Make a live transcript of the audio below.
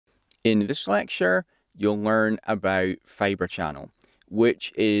In this lecture, you'll learn about Fibre Channel,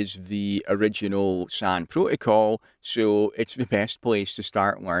 which is the original SAN protocol, so it's the best place to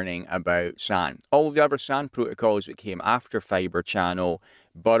start learning about SAN. All of the other SAN protocols that came after Fibre Channel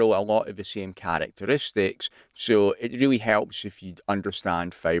borrow a lot of the same characteristics, so it really helps if you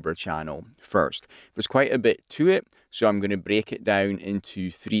understand Fibre Channel first. There's quite a bit to it, so I'm going to break it down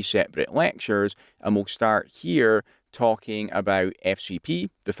into 3 separate lectures, and we'll start here talking about FCP,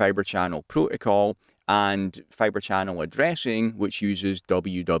 the Fibre Channel protocol, and Fibre Channel addressing, which uses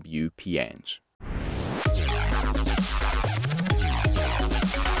WWPNs.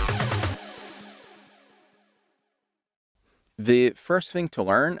 The first thing to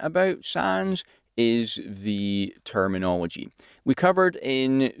learn about SANs is the terminology. We covered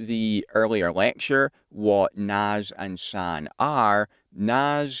in the earlier lecture what NAS and SAN are.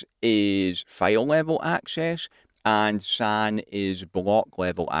 NAS is file level access, and SAN is block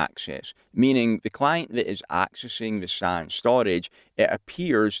level access, meaning the client that is accessing the SAN storage, it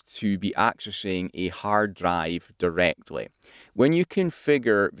appears to be accessing a hard drive directly. When you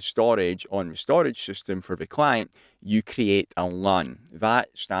configure the storage on the storage system for the client, you create a LUN. That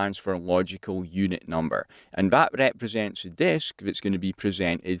stands for logical unit number, and that represents a disk that's going to be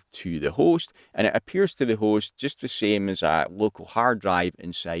presented to the host, and it appears to the host just the same as a local hard drive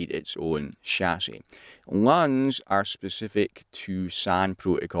inside its own chassis. LUNs are specific to SAN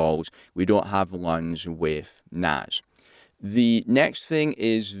protocols. We don't have LUNs with NAS. The next thing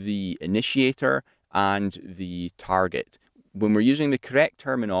is the initiator and the target. When we're using the correct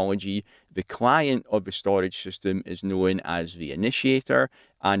terminology, the client of the storage system is known as the initiator,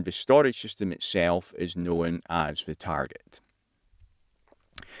 and the storage system itself is known as the target.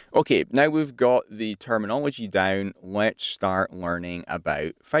 Okay, now we've got the terminology down, let's start learning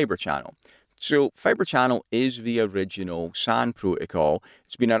about Fibre Channel. So Fibre Channel is the original SAN protocol.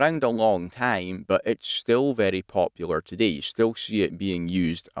 It's been around a long time, but it's still very popular today. You still see it being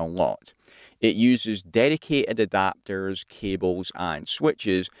used a lot. It uses dedicated adapters, cables, and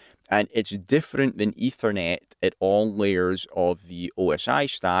switches, and it's different than Ethernet at all layers of the OSI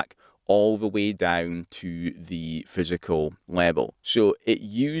stack, all the way down to the physical level. So it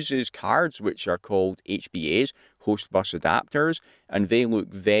uses cards which are called HBAs, host bus adapters, and they look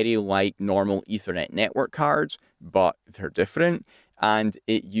very like normal Ethernet network cards, but they're different. And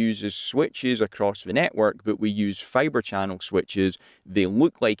it uses switches across the network, but we use Fibre Channel switches. They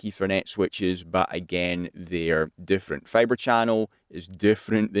look like Ethernet switches, but again, they're different. Fibre Channel is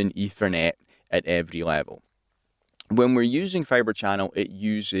different than Ethernet at every level. When we're using Fibre Channel, it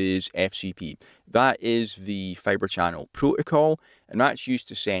uses FCP. That is the Fibre Channel protocol, and that's used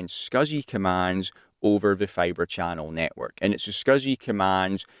to send SCSI commands over the Fibre Channel network. And it's the SCSI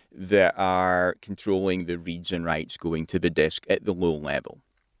commands that are controlling the reads and writes going to the disk at the low level.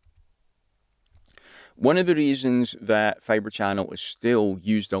 One of the reasons that Fibre Channel is still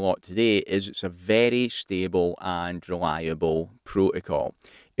used a lot today is it's a very stable and reliable protocol.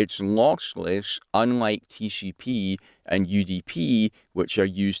 It's lossless, unlike TCP and UDP, which are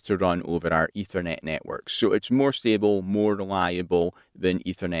used to run over our Ethernet networks. So it's more stable, more reliable than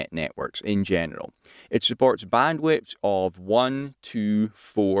Ethernet networks in general. It supports bandwidths of 1, 2,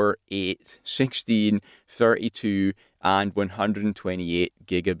 4, 8, 16, 32, and 128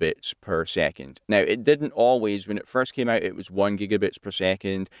 gigabits per second. Now, it didn't always, when it first came out, it was 1 gigabits per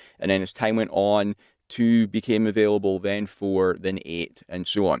second, and then as time went on, 2 became available, then 4, then 8, and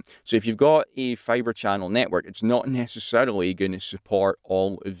so on. So if you've got a Fibre Channel network, it's not necessarily going to support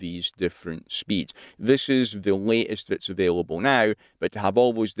all of these different speeds. This is the latest that's available now, but to have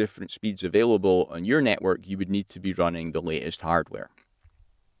all those different speeds available on your network, you would need to be running the latest hardware.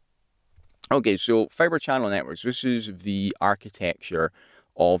 Okay, so Fibre Channel networks, this is the architecture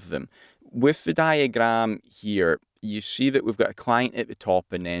of them. With the diagram here, you see that we've got a client at the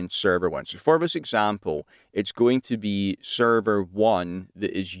top and then server 1. So for this example, it's going to be server 1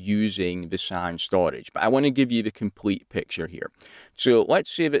 that is using the SAN storage. But I want to give you the complete picture here. So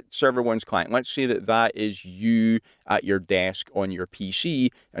let's say that server 1's client, let's say that that is you at your desk on your PC,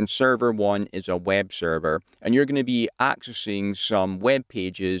 and server 1 is a web server, and you're going to be accessing some web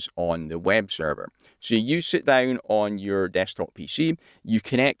pages on the web server. So you sit down on your desktop PC, you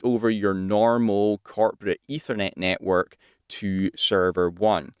connect over your normal corporate Ethernet network to server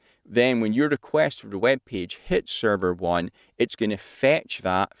 1. Then when your request for the web page hits server 1, it's going to fetch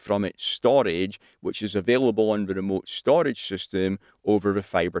that from its storage, which is available on the remote storage system over the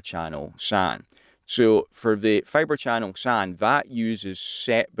Fibre Channel SAN. So for the Fibre Channel SAN, that uses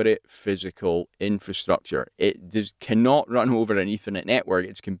separate physical infrastructure. It cannot run over an Ethernet network.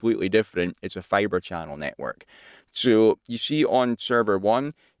 It's completely different. It's a Fibre Channel network. So you see on server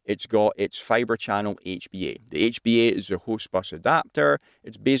 1, it's got its Fibre Channel HBA. The HBA is the host bus adapter.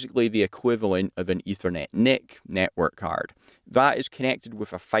 It's basically the equivalent of an Ethernet NIC network card. That is connected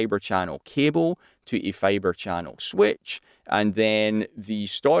with a Fibre Channel cable to a Fibre Channel switch, and then the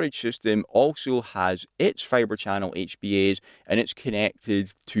storage system also has its Fibre Channel HBAs, and it's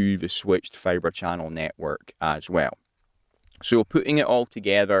connected to the switched Fibre Channel network as well. So putting it all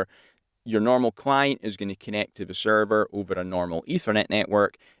together, your normal client is going to connect to the server over a normal Ethernet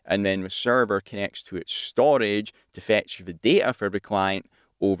network, and then the server connects to its storage to fetch the data for the client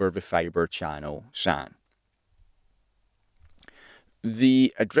over the Fibre Channel SAN.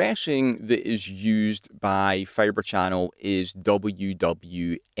 The addressing that is used by Fibre Channel is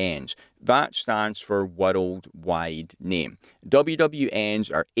WWNs. That stands for Worldwide Name.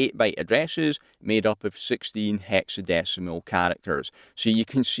 WWNs are 8-byte addresses made up of 16 hexadecimal characters. So you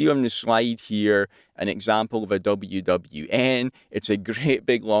can see on the slide here an example of a WWN. It's a great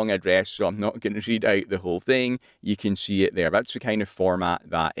big long address, so I'm not going to read out the whole thing. You can see it there. That's the kind of format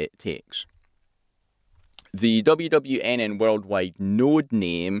that it takes. The WWNN worldwide node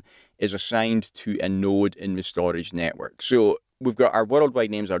name is assigned to a node in the storage network. So we've got our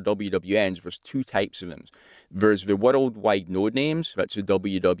worldwide names, our WWNs. There's two types of them. There's the worldwide node names, that's the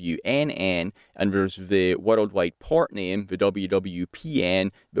WWNN, and there's the worldwide port name, the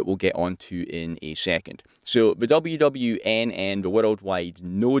WWPN, that we'll get onto in a second. So the WWNN, the worldwide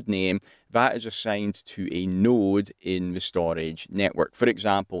node name, that is assigned to a node in the storage network. For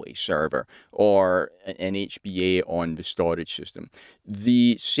example, a server or an HBA on the storage system.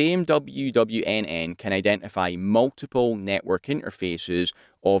 The same WWNN can identify multiple network interfaces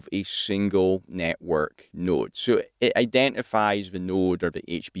of a single network node. So it identifies the node or the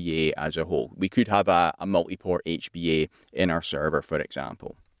HBA as a whole. We could have a multi-port HBA in our server, for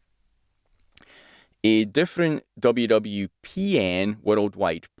example. A different WWPN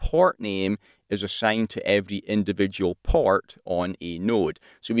worldwide port name is assigned to every individual port on a node.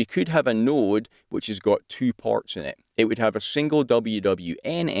 So we could have a node which has got two ports in it. It would have a single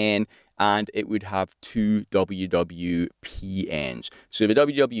WWNN and it would have two WWPNs. So the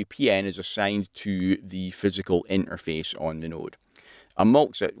WWPN is assigned to the physical interface on the node.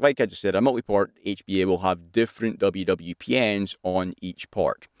 Like I just said, a multi-port HBA will have different WWPNs on each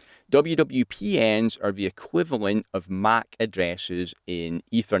port. WWPNs are the equivalent of MAC addresses in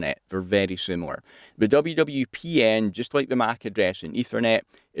Ethernet. They're very similar. The WWPN, just like the MAC address in Ethernet,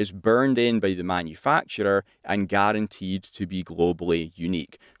 is burned in by the manufacturer and guaranteed to be globally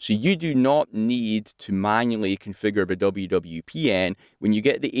unique. So you do not need to manually configure the WWPN. When you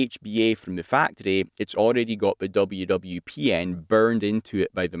get the HBA from the factory, it's already got the WWPN burned into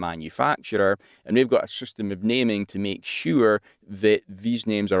it by the manufacturer, and they've got a system of naming to make sure that these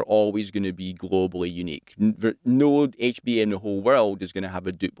names are always going to be globally unique. No HBA in the whole world is going to have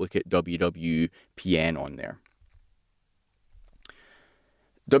a duplicate WWPN on there.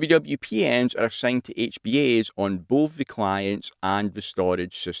 WWPNs are assigned to HBAs on both the clients and the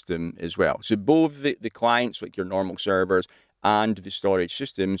storage system as well. So both the clients, like your normal servers, and the storage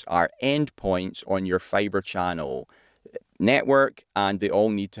systems are endpoints on your Fibre Channel network, and they all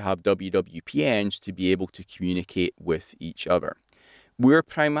need to have WWPNs to be able to communicate with each other. We're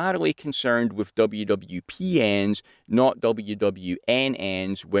primarily concerned with WWPNs, not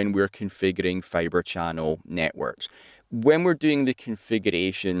WWNNs, when we're configuring Fibre Channel networks. When we're doing the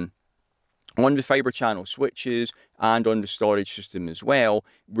configuration on the Fibre Channel switches and on the storage system as well,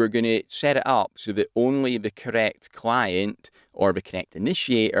 we're going to set it up so that only the correct client or the correct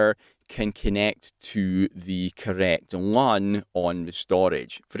initiator can connect to the correct LUN on the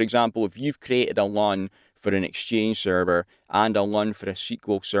storage. For example, if you've created a LUN for an Exchange server and a LUN for a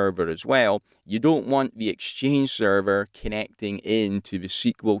SQL server as well, you don't want the Exchange server connecting into the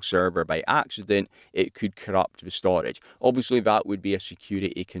SQL server by accident. It could corrupt the storage. Obviously, that would be a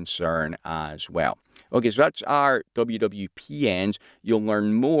security concern as well. Okay, so that's our WWPNs. You'll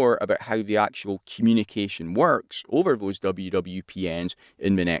learn more about how the actual communication works over those WWPNs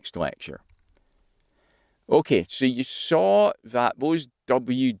in the next lecture. Okay, so you saw that those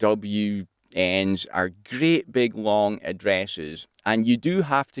WWNs are great big long addresses, and you do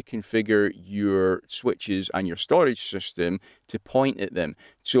have to configure your switches and your storage system to point at them.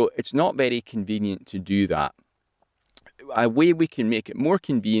 So it's not very convenient to do that. A way we can make it more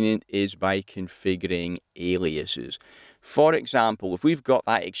convenient is by configuring aliases. For example, if we've got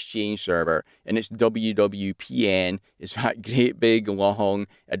that Exchange server and its WWPN is that great big long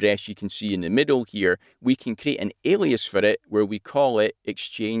address you can see in the middle here, we can create an alias for it where we call it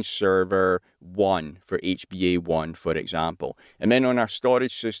Exchange Server 1 for HBA1, for example. And then on our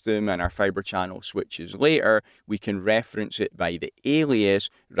storage system and our Fibre Channel switches later, we can reference it by the alias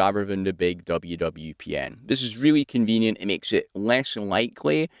rather than the big WWPN. This is really convenient. It makes it less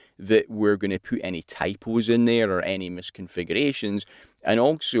likely that we're going to put any typos in there or any misconfigurations. And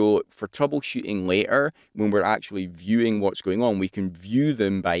also, for troubleshooting later, when we're actually viewing what's going on, we can view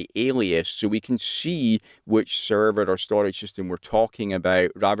them by alias, so we can see which server or storage system we're talking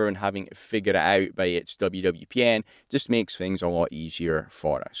about, rather than having to figure it out by its WWPN. Just makes things a lot easier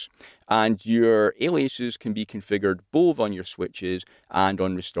for us. And your aliases can be configured both on your switches and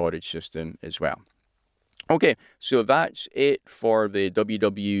on the storage system as well. Okay, so that's it for the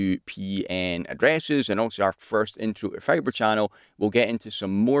WWPN addresses and also our first intro to Fibre Channel. We'll get into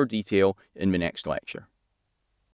some more detail in the next lecture.